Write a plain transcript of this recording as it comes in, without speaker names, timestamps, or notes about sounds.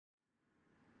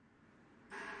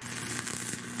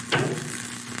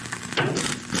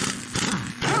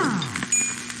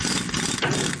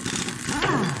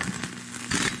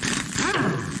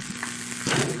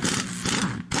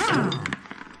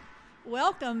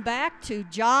welcome back to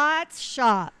Jot's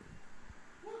Shop.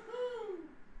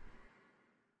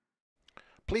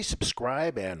 Please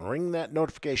subscribe and ring that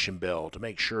notification bell to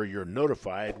make sure you're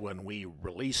notified when we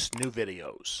release new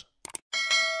videos.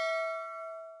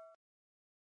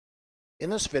 In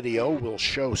this video, we'll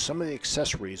show some of the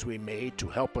accessories we made to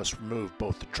help us remove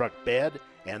both the truck bed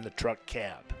and the truck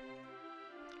cab.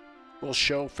 We'll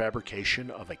show fabrication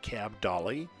of a cab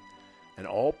dolly, an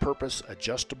all-purpose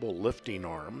adjustable lifting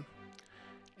arm,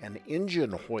 an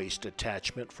engine hoist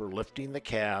attachment for lifting the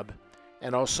cab,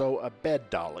 and also a bed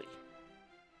dolly.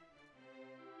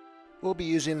 We'll be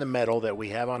using the metal that we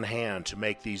have on hand to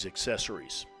make these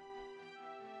accessories.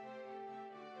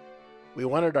 We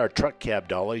wanted our truck cab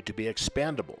dolly to be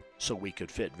expandable so we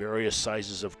could fit various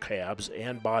sizes of cabs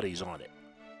and bodies on it.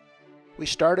 We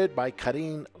started by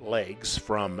cutting legs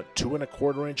from 2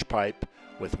 1/4 inch pipe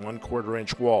with 1/4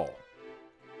 inch wall.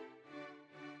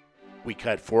 We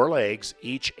cut 4 legs,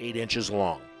 each 8 inches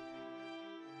long.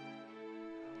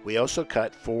 We also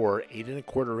cut 4 8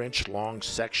 1/4 inch long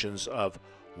sections of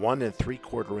 1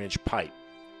 3/4 inch pipe.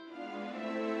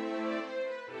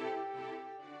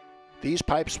 These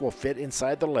pipes will fit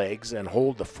inside the legs and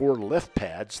hold the 4 lift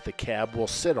pads the cab will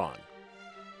sit on.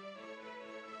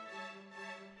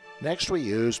 Next, we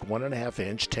used 1 1/2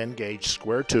 inch 10 gauge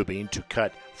square tubing to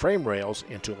cut frame rails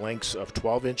into lengths of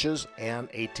 12 inches and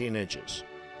 18 inches.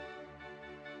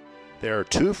 There are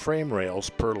 2 frame rails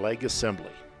per leg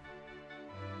assembly.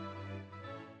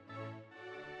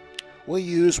 We'll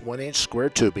use 1 inch square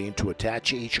tubing to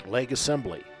attach each leg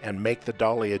assembly and make the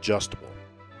dolly adjustable.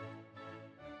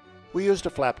 We used a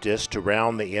flap disc to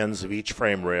round the ends of each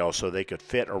frame rail so they could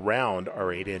fit around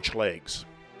our 8 inch legs.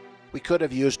 We could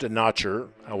have used a notcher,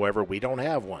 however we don't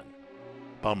have one.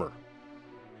 Bummer.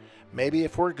 Maybe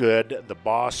if we're good, the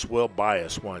boss will buy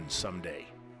us one someday.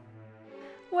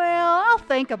 Well, I'll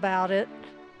think about it.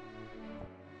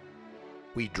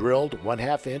 We drilled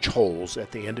 1/2 inch holes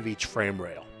at the end of each frame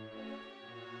rail.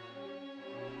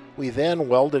 We then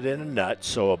welded in a nut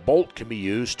so a bolt can be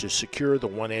used to secure the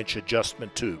 1 inch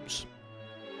adjustment tubes.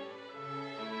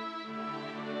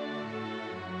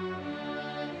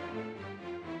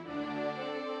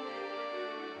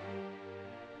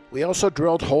 We also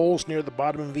drilled holes near the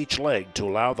bottom of each leg to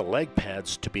allow the leg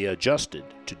pads to be adjusted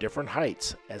to different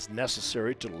heights as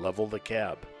necessary to level the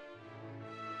cab.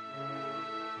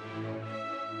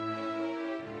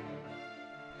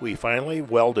 We finally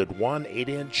welded 1 8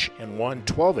 inch and 1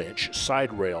 12 inch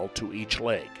side rail to each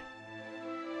leg.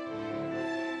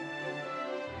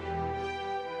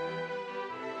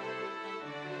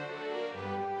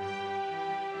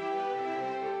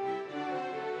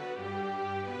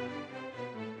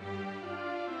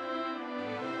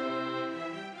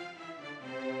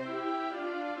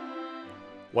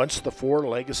 Once the 4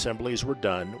 leg assemblies were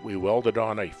done, we welded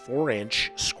on a 4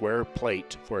 inch square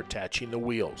plate for attaching the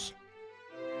wheels.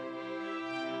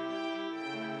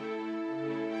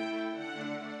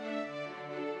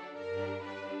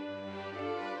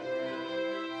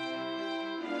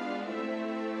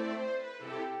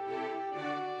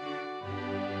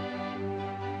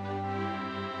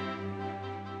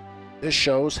 This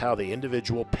shows how the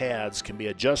individual pads can be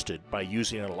adjusted by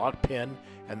using a lock pin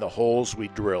and the holes we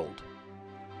drilled.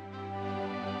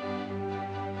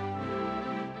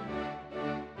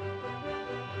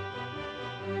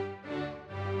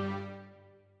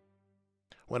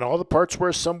 When all the parts were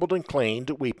assembled and cleaned,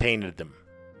 we painted them.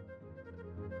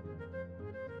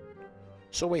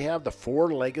 So we have the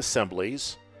 4 leg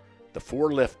assemblies, the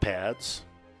 4 lift pads,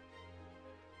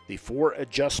 the 4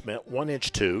 adjustment 1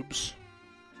 inch tubes,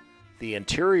 the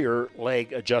interior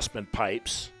leg adjustment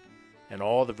pipes, and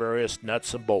all the various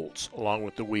nuts and bolts along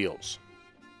with the wheels.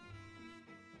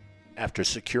 After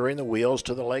securing the wheels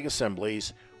to the leg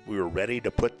assemblies, we were ready to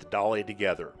put the dolly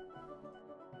together.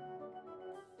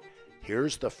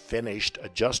 Here's the finished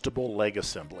adjustable leg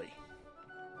assembly.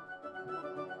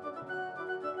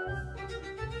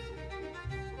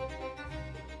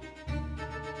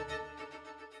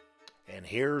 And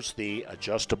here's the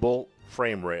adjustable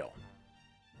frame rail.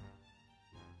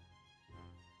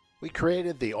 We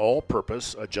created the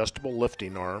all-purpose adjustable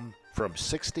lifting arm from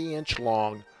 60 inch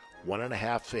long, 1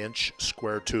 1/2 inch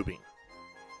square tubing.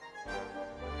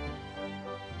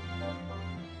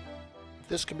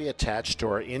 This can be attached to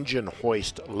our engine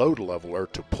hoist load leveler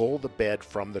to pull the bed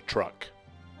from the truck.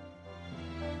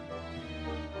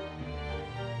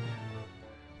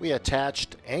 We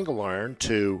attached angle iron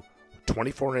to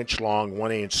 24 inch long,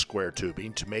 1 inch square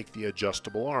tubing to make the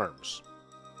adjustable arms.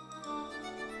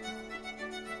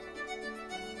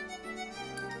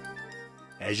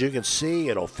 As you can see,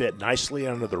 it'll fit nicely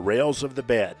under the rails of the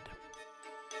bed.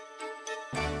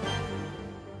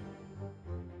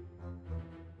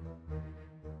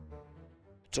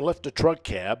 To lift a truck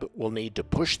cab, we'll need to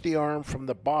push the arm from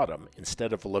the bottom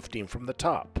instead of lifting from the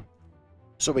top.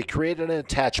 So we created an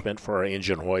attachment for our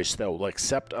engine hoist that will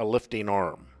accept a lifting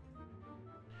arm.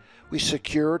 We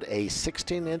secured a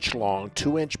 16-inch long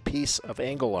 2-inch piece of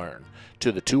angle iron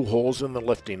to the 2 holes in the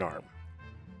lifting arm.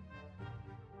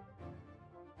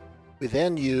 We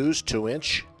then used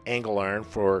 2-inch angle iron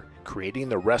for creating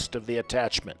the rest of the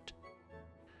attachment.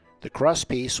 The cross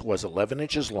piece was 11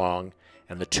 inches long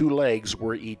and the 2 legs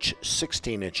were each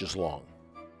 16 inches long.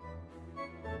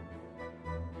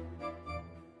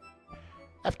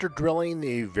 After drilling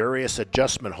the various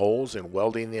adjustment holes and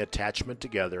welding the attachment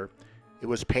together, it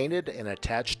was painted and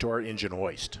attached to our engine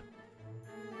hoist.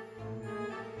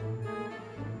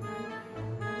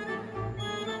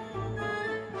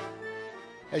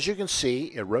 As you can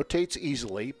see, it rotates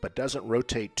easily but doesn't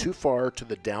rotate too far to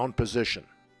the down position.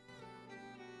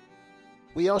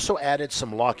 We also added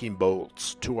some locking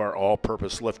bolts to our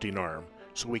all-purpose lifting arm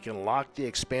so we can lock the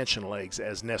expansion legs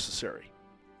as necessary.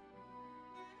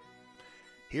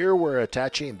 Here we're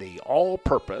attaching the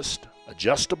all-purpose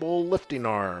adjustable lifting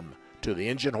arm to the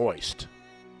engine hoist.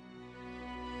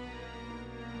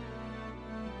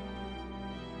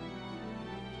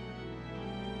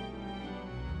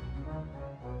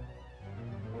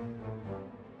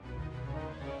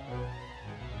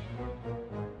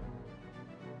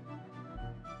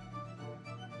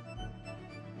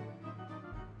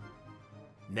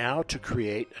 Now to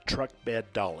create a truck bed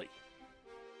dolly.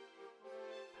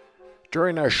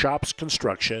 During our shop's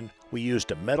construction, we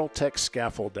used a Metal-Tech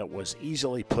scaffold that was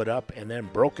easily put up and then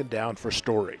broken down for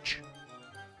storage.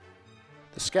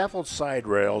 The scaffold side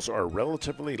rails are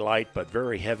relatively light but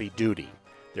very heavy duty.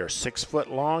 They're 6 foot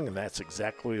long, and that's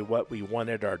exactly what we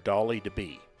wanted our dolly to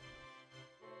be.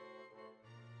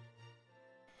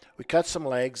 We cut some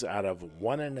legs out of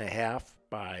 1.5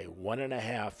 by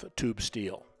 1.5 tube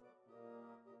steel.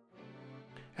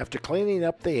 After cleaning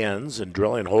up the ends and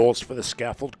drilling holes for the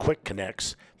scaffold quick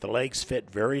connects, the legs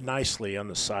fit very nicely on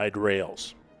the side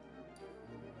rails.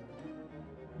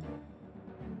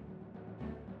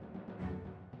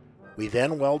 We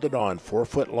then welded on 4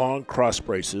 foot long cross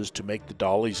braces to make the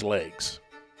dolly's legs.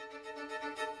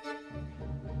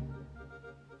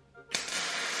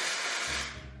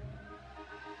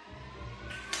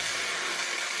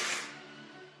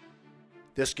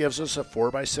 This gives us a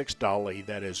 4x6 dolly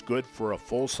that is good for a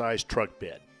full-size truck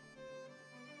bed.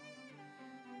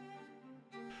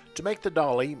 To make the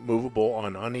dolly movable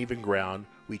on uneven ground,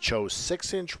 we chose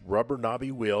 6-inch rubber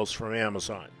knobby wheels from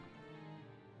Amazon.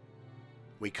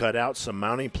 We cut out some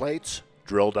mounting plates,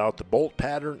 drilled out the bolt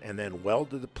pattern, and then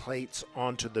welded the plates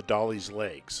onto the dolly's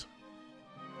legs.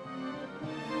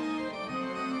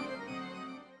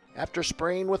 After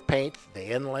spraying with paint, the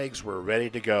end legs were ready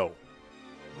to go.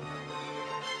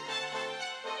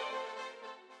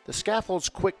 The scaffold's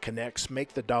quick connects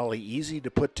make the dolly easy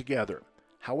to put together.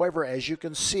 However, as you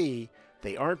can see,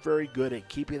 they aren't very good at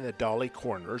keeping the dolly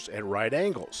corners at right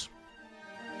angles.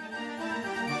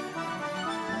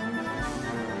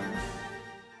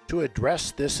 To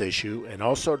address this issue and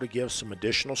also to give some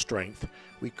additional strength,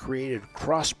 we created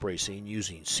cross bracing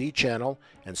using C-channel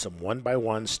and some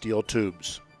 1x1 steel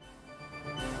tubes.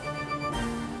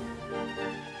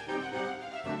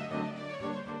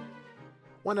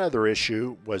 One other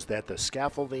issue was that the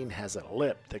scaffolding has a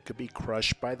lip that could be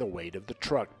crushed by the weight of the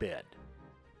truck bed.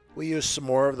 We used some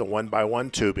more of the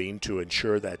 1x1 tubing to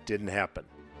ensure that didn't happen.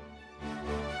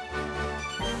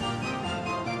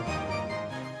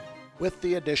 With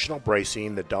the additional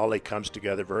bracing, the dolly comes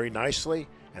together very nicely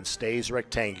and stays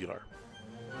rectangular.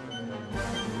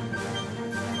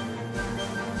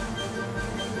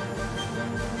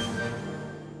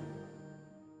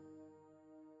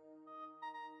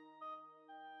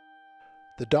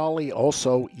 The dolly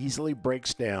also easily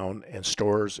breaks down and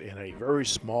stores in a very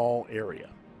small area.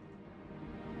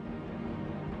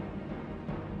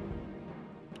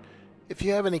 If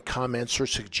you have any comments or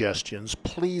suggestions,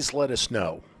 please let us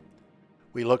know.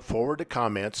 We look forward to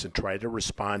comments and try to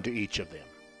respond to each of them.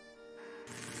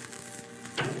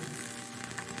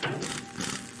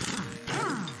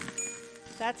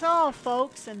 That's all,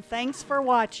 folks, and thanks for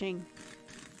watching.